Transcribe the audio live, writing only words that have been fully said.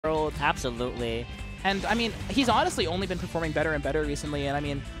shield. Absolutely. And I mean, he's honestly only been performing better and better recently. And I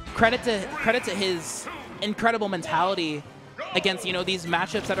mean, credit to his incredible mentality against, you know, these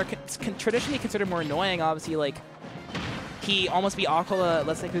matchups that are traditionally considered more annoying. Obviously, like, he almost beat Aquila,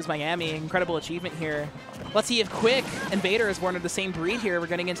 let's say, who's Miami. Incredible achievement here. Let's see if quiK and Vader is born of the same breed here. We're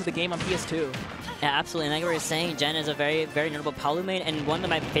getting into the game on PS2. Yeah, absolutely. And like we were saying, Gen is a very, very notable Palu main. And one of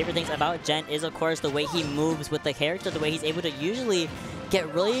my favorite things about Gen is, of course, the way he moves with the character, the way he's able to usually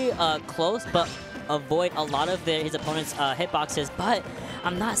get really close, but avoid a lot of his opponent's hitboxes. But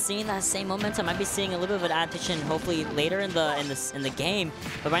I'm not seeing that same momentum. I might be seeing a little bit of an adaptation hopefully later in the game.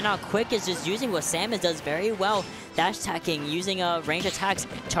 But right now, quiK is just using what Samus does very well. Dash attacking, using range attacks,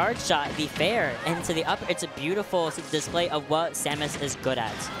 charge shot, the fair, and to the upper. It's a beautiful display of what Samus is good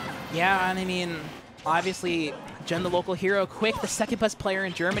at. Yeah, and I mean, obviously, Gen the local hero, quiK, the second best player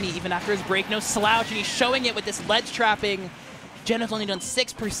in Germany, even after his break, no slouch, and he's showing it with this ledge trapping. Gen has only done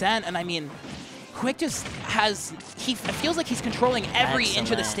 6%, and I mean, quiK just has, it feels like he's controlling every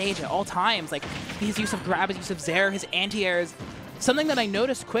inch of the stage at all times. Like, his use of grab, his use of Zare, his anti-airs. Something that I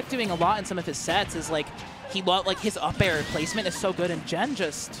noticed quiK doing a lot in some of his sets is like, his up air placement is so good, and Gen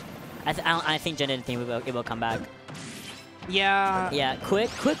just... I think Gen didn't think it will come back. Yeah. Yeah,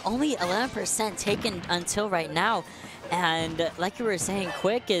 quiK only 11% taken until right now. And like you were saying,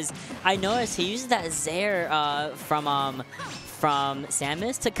 quiK is, I noticed he uses that Zare from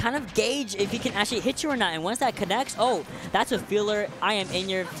Samus to kind of gauge if he can actually hit you or not. And once that connects, oh, that's a feeler. I am in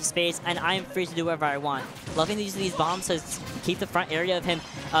your space, and I am free to do whatever I want. Loving to use these bombs to keep the front area of him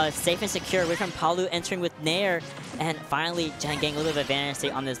safe and secure away from Palu, entering with Nair, and finally Gen getting a little bit of advantage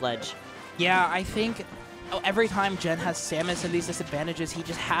state on this ledge. Yeah, I think every time Gen has Samus and these disadvantages, he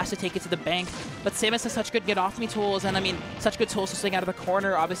just has to take it to the bank. But Samus has such good get-off-me tools, and I mean, such good tools to swing out of the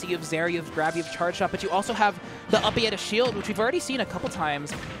corner. Obviously, you have Zare, you have Grab, you have Charge Shot, but you also have the uppy at a shield, which we've already seen a couple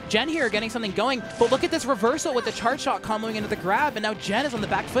times. Gen here getting something going, but look at this reversal with the Charge Shot comboing into the Grab, and now Gen is on the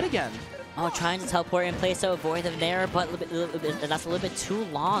back foot again. Oh, trying to teleport in place to avoid the Nair, but that's a little bit too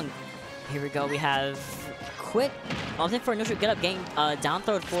long. Here we go, we have quiK. Opting for a neutral get-up, getting down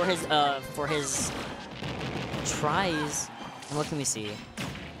throw for his tries. And what can we see?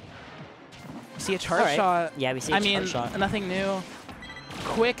 See a charge shot. Yeah, we see a charge shot. Nothing new.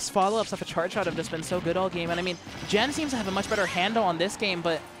 quiK's follow-ups off a charge shot have just been so good all game. And I mean, Gen seems to have a much better handle on this game,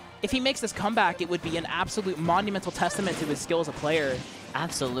 but if he makes this comeback, it would be an absolute monumental testament to his skill as a player.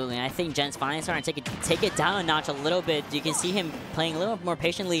 Absolutely, and I think Gen's finally starting to take it down a notch a little bit. You can see him playing a little more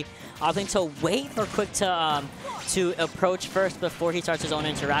patiently, opting to wait for quiK to approach first before he starts his own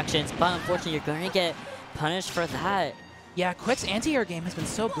interactions. But unfortunately, you're going to get punished for that. Yeah, quiK's anti-air game has been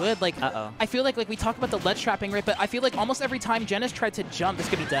so good. Like, I feel like we talk about the ledge trapping, right? But I feel like almost every time Gen has tried to jump, this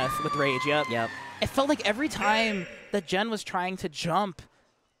could be death with Rage. Yep. It felt like every time that Gen was trying to jump,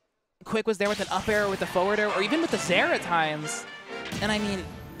 quiK was there with an up air, with a forward air, or even with the Zare at times. And I mean,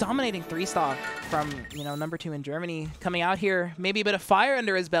 dominating 3-stock from, you know, #2 in Germany, coming out here, maybe a bit of fire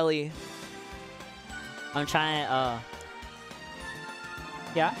under his belly. I'm trying,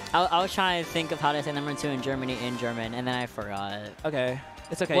 yeah? I was trying to think of how to say #2 in Germany in German, and then I forgot. Okay,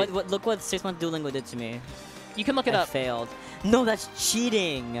 it's okay. Look what 6-month Duolingo did to me. You can look it up. Failed. No, that's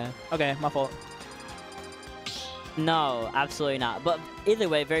cheating. Okay, my fault. No, absolutely not. But either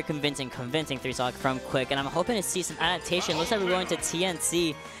way, very convincing 3-stock from quiK, and I'm hoping to see some adaptation. Looks like we're going to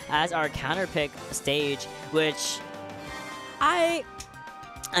TNC as our counter pick stage, which I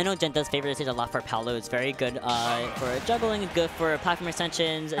know Gen does favor this stage a lot for Palu. It's very good for juggling, good for platform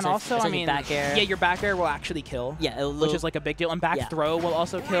extensions, and also, I mean, back air. Yeah, your back air will actually kill. Yeah, which is like a big deal, and back throw will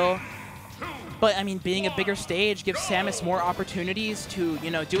also kill. But, I mean, being a bigger stage gives Samus more opportunities to,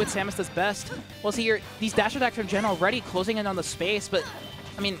 you know, do what Samus does best. Well, see, these dash attacks from Gen already closing in on the space, but,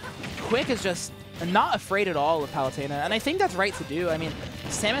 I mean, quiK is just not afraid at all of Palutena, and I think that's right to do. I mean,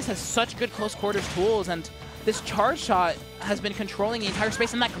 Samus has such good close quarters tools, and this charge shot has been controlling the entire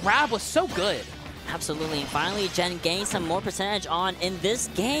space, and that grab was so good. Absolutely, and finally, Gen gained some more percentage on in this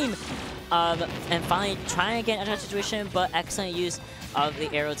game. And finally trying to get into a situation, but excellent use of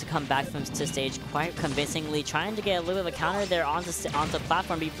the arrow to come back from to stage quite convincingly, trying to get a little bit of a counter there onto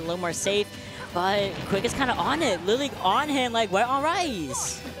platform, be a little more safe. But quiK is kind of on it, literally on him like wet on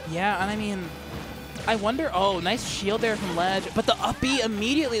rice. Yeah, and I mean, I wonder, oh, nice shield there from ledge, but the up B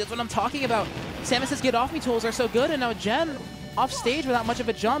immediately, that's what I'm talking about. Samus's get-off-me tools are so good, and now Gen off stage without much of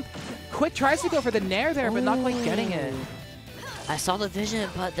a jump. quiK tries to go for the Nair there, but not quite getting it. I saw the vision,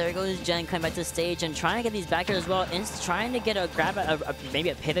 but there goes Gen coming back to the stage and trying to get these back airs as well, and trying to get a grab, maybe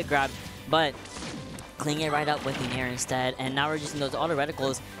a pivot grab, but clean it right up with the Nair instead. And now we're using those auto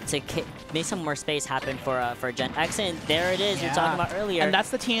reticles to make some more space happen for Gen X. And there it is, you're talking about earlier. And that's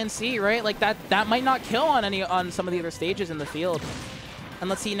the TNC, right? Like that might not kill on some of the other stages in the field. And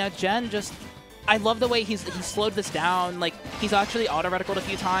let's see now, Gen just. I love the way he's slowed this down. Like, he's actually auto-reticled a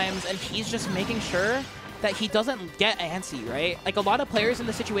few times, and he's just making sure that he doesn't get antsy, right? Like, a lot of players in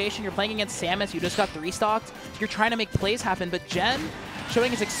this situation, you're playing against Samus, you just got 3-stocked, you're trying to make plays happen, but Gen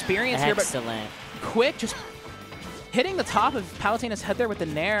showing his experience here, but quiK just hitting the top of Palutena's head there with the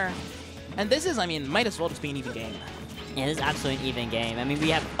Nair. And this is, I mean, might as well just be an even game. Yeah, this is absolutely an even game. I mean,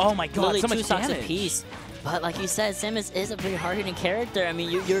 we have oh my god, so much 2 stocks damage. apiece. But like you said, Samus is a pretty hard-hitting character. I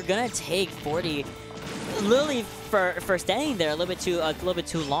mean, you're gonna take 40, literally for standing there a little bit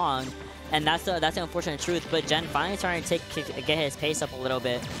too long, and that's the unfortunate truth. But Gen finally starting to get his pace up a little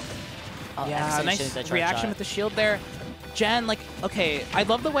bit. Oh, yeah, nice reaction with the shield there. Gen, like, okay, I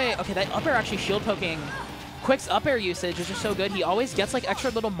love the way. Okay, that up air actually shield poking. quiK's up air usage is just so good. He always gets like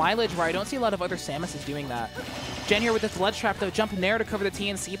extra little mileage where I don't see a lot of other Samuses doing that. Gen here with this ledge trap though, jump Nair to cover the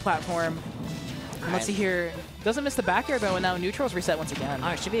TNC platform. And let's see here. Doesn't miss the back air though, and now neutral's reset once again.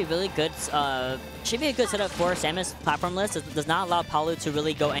 Alright, should be a really good setup for Samus platform list. It does not allow Palu to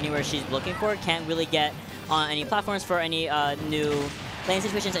really go anywhere she's looking for. Can't really get on any platforms for any new lane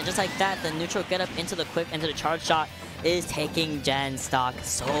situations. And just like that, the neutral get up into the quick into the charge shot is taking Gen stock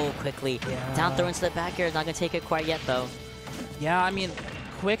so quickly. Yeah. Down throw into the back air is not gonna take it quite yet though. Yeah, I mean,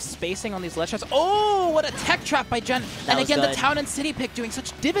 quiK spacing on these ledge shots. Oh, what a tech trap by Gen! And again, the town and city pick doing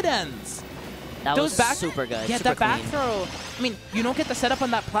such dividends. That was super good. Yeah, super that back clean. throw. I mean, you don't get the setup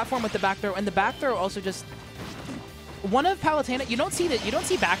on that platform with the back throw, and the back throw also just one of Palutena. You don't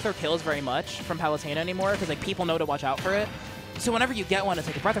see back throw kills very much from Palutena anymore because like people know to watch out for it. So whenever you get one, it's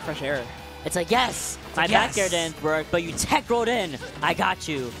like a breath of fresh air. It's like, yes, my back air didn't work, but you tech rolled in. I got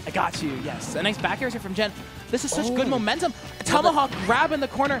you. I got you. Yes, a nice back air here from Gen. This is such good momentum. Tomahawk grab in the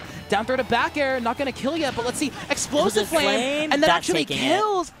corner, down throw to back air. Not gonna kill yet, but let's see. Explosive flame, and that actually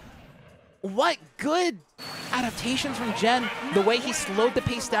kills. What good adaptations from Gen. The way he slowed the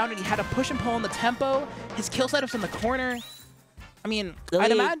pace down and he had to push and pull in the tempo. His kill setups in the corner. I mean,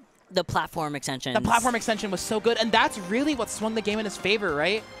 I'd imagine the platform extension. The platform extension was so good, and that's really what swung the game in his favor,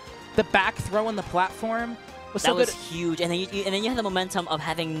 right? The back throw on the platform was so good. That was huge, and then you have the momentum of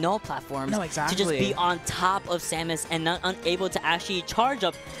having no platforms. No, exactly. To just be on top of Samus and not unable to actually charge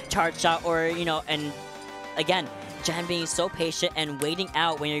up charge shot or and again. Gen being so patient and waiting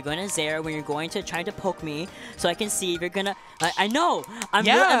out when you're going to Zero, when you're going to try to poke me, so I can see if you're gonna. I know I'm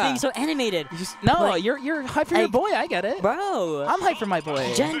being so animated. You're hyped for your boy. I get it, bro. I'm hyped for my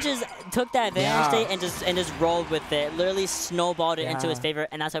boy. Gen just took that advantage state and just rolled with it. Literally snowballed it into his favor,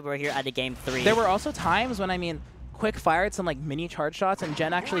 and that's why we're here at the game 3. There were also times when quiK fired some like mini charge shots and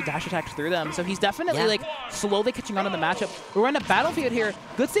Gen actually dash attacks through them. So he's definitely like slowly catching on to the matchup. We're in a battlefield here.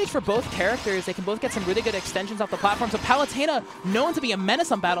 Good stage for both characters. They can both get some really good extensions off the platform. So Palutena, known to be a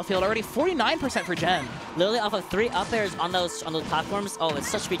menace on battlefield, already 49% for Gen. Literally off of 3 up airs on those platforms. Oh, it's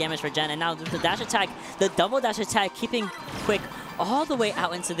such free damage for Gen. And now the dash attack, the double dash attack, keeping quiK all the way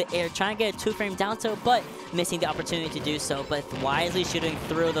out into the air, trying to get a 2-frame down tilt, but missing the opportunity to do so. But wisely shooting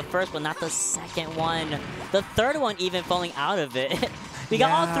through the first one, not the second one. The third one even falling out of it. We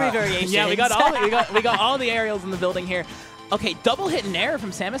got all 3 variations. Yeah, we got all the aerials in the building here. Okay, double hit Nair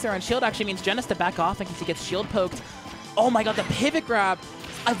from Samus there on shield actually means Gen has to back off in case he gets shield poked. Oh my god, the pivot grab.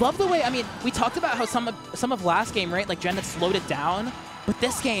 I love the way, I mean, we talked about how some of last game, right? Like Gen had slowed it down. But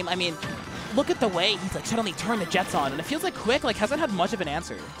this game, I mean, look at the way he's like suddenly turned the jets on, and it feels like quiK like hasn't had much of an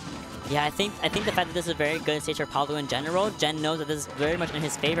answer. Yeah, I think the fact that this is a very good stage for Palu in general, Gen knows that this is very much in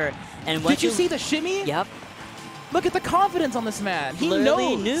his favor. And did you see the shimmy? Yep. Look at the confidence on this man. He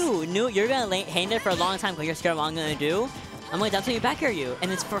literally knows. knew you're gonna hang there for a long time because you're scared of what I'm gonna do. I'm gonna down to you back air you,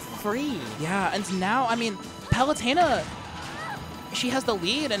 and it's for free. Yeah, and now I mean, Palutena, she has the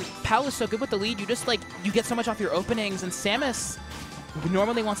lead, and Pal is so good with the lead. You just you get so much off your openings, and Samus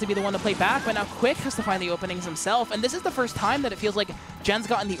normally wants to be the one to play back, but now quiK has to find the openings himself. And this is the first time that it feels like Gen's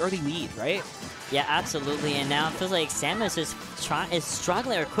gotten the early lead, right? Yeah, absolutely. And now it feels like Samus is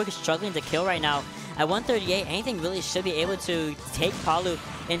struggling, or quiK is struggling to kill right now. At 138, anything really should be able to take Palu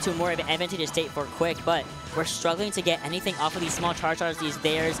into a more advantageous state for quiK, but we're struggling to get anything off of these small charge shots, these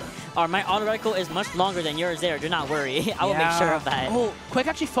theirs. My auto reticle is much longer than yours there. Do not worry. I will make sure of that. Oh, quiK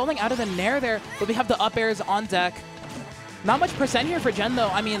actually falling out of the Nair there, but we have the up airs on deck. Not much percent here for Gen, though.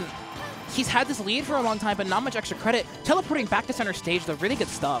 I mean, he's had this lead for a long time, but not much extra credit. Teleporting back to center stage, though, really good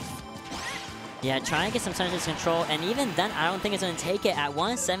stuff. Yeah, trying to get some center control, and even then, I don't think it's going to take it. At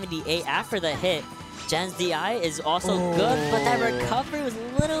 178 after the hit, Jen's DI is also good, but that recovery was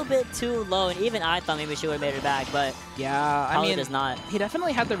a little bit too low, and even I thought maybe she would have made it back, but yeah, I mean, does not. He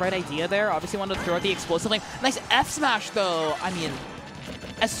definitely had the right idea there. Obviously wanted to throw out the explosive lane. Nice F smash though. I mean,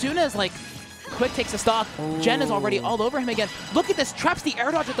 as soon as like quiK takes the stock, Jen is already all over him again. Look at this, traps the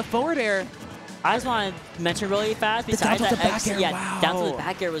air dodge with the forward air. I just want to mention really fast, besides that back air, wow. down to the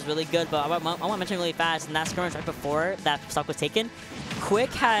back air was really good, but I want to mention really fast, and that skirmish right before that stock was taken,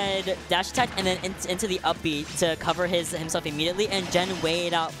 quiK had dash attack and then into the up B to cover himself immediately, and Jen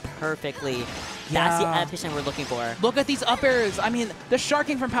weighed out perfectly. That's the adaptation we're looking for. Look at these up airs. I mean, the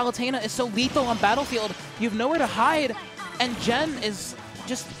sharking from Palutena is so lethal on Battlefield. You have nowhere to hide, and Jen is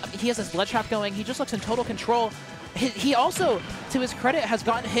just, he has this ledge trap going. He just looks in total control. He also, to his credit, has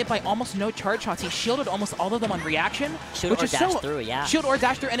gotten hit by almost no charge shots. He shielded almost all of them on reaction. Shield or dash through, yeah. Shield or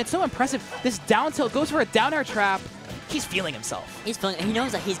dash through, and it's so impressive. This down tilt goes for a down air trap. He's feeling himself. He's feeling. He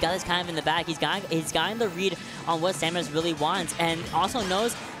knows that he's got this kind of in the back. He's gotten the read on what Samus really wants, and also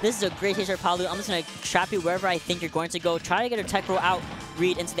knows this is a great taste for Palu. I'm just gonna trap you wherever I think you're going to go. Try to get a tech roll out,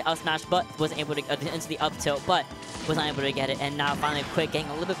 read into the up smash, but wasn't able to into the up tilt, but was not able to get it. And now finally quiK getting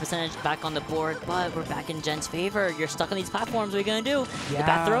a little bit of percentage back on the board, but we're back in Jen's favor. You're stuck on these platforms. What are you gonna do? Yeah. The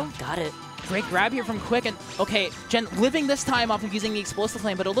back throw, got it. Great grab here from quiK, and okay, Jen living this time off of using the explosive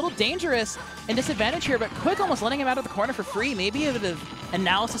lane, but a little dangerous and disadvantage here, but quiK almost letting him out of the corner for free. Maybe a bit of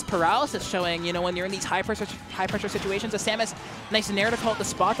analysis paralysis showing, you know, when you're in these high pressure situations. As Samus, nice and narrow to call it the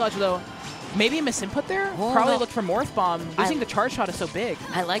spot dodge though. Maybe a misinput there? Well, Probably no. looked for Morph Bomb. Using the charge shot is so big.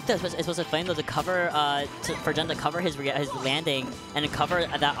 I like that it's supposed to flame though to cover, for Jen to cover his landing and to cover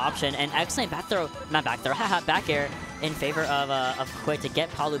that option. And excellent back throw, not back throw, back air in favor of quiK to get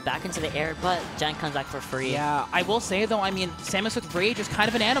Palu back into the air, but Jen comes back for free. Yeah, I will say though, I mean, Samus with Rage is kind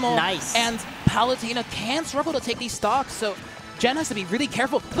of an animal. Nice. And Palutena can struggle to take these stocks, so Jen has to be really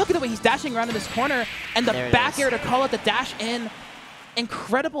careful. Look at the way he's dashing around in this corner, and the back air to call it the dash in.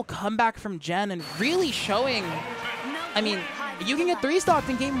 Incredible comeback from Jen, and really showing, I mean, you can get 3-stocked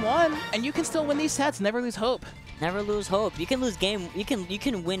in game 1, and you can still win these sets. Never lose hope. Never lose hope. You can lose game. You can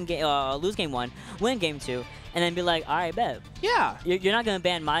win lose game 1, win game 2, and then be like, all right, bet. Yeah. You're not gonna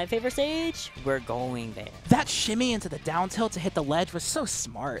ban my favorite stage. We're going there. That shimmy into the down tilt to hit the ledge was so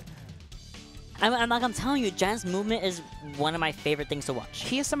smart. I'm telling you, Jen's movement is one of my favorite things to watch.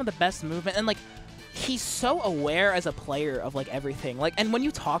 He has some of the best movement, and like, he's so aware as a player of like everything. Like, and when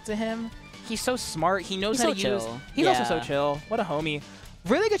you talk to him, he's so smart. He knows how to use. He's also so chill. What a homie.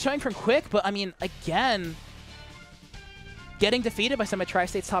 Really good showing from quiK, but I mean, again, getting defeated by some of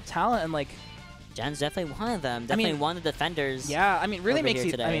Tri-State's top talent, and like, Jen's definitely one of them. Definitely one of the defenders. Yeah, I mean, really makes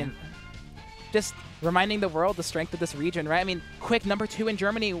you. Today. I mean, just reminding the world the strength of this region, right? I mean, quiK, #2 in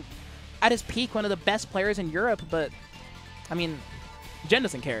Germany, at his peak, one of the best players in Europe, but I mean, Jen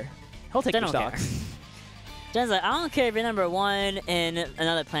doesn't care. He'll take your stock. Jen's like, I don't care if you're #1 in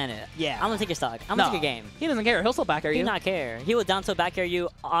another planet. Yeah. I'm gonna take your stock. I'm gonna take your game. He doesn't care. He'll still back air you. He does not care. He will down tilt back air you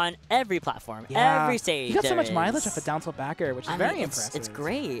on every platform, every stage. He got so much mileage off a down tilt back air, which is very impressive. It's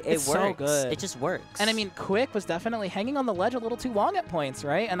great. It's works. so good. It just works. And I mean, quiK was definitely hanging on the ledge a little too long at points,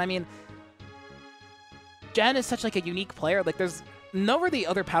 right? And I mean, Jen is such like a unique player. Like, there's no really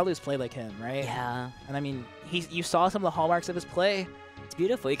other Palus play like him, right? Yeah. And I mean, you saw some of the hallmarks of his play. It's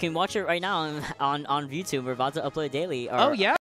beautiful. You can watch it right now on YouTube. We're about to upload daily. Oh, yeah.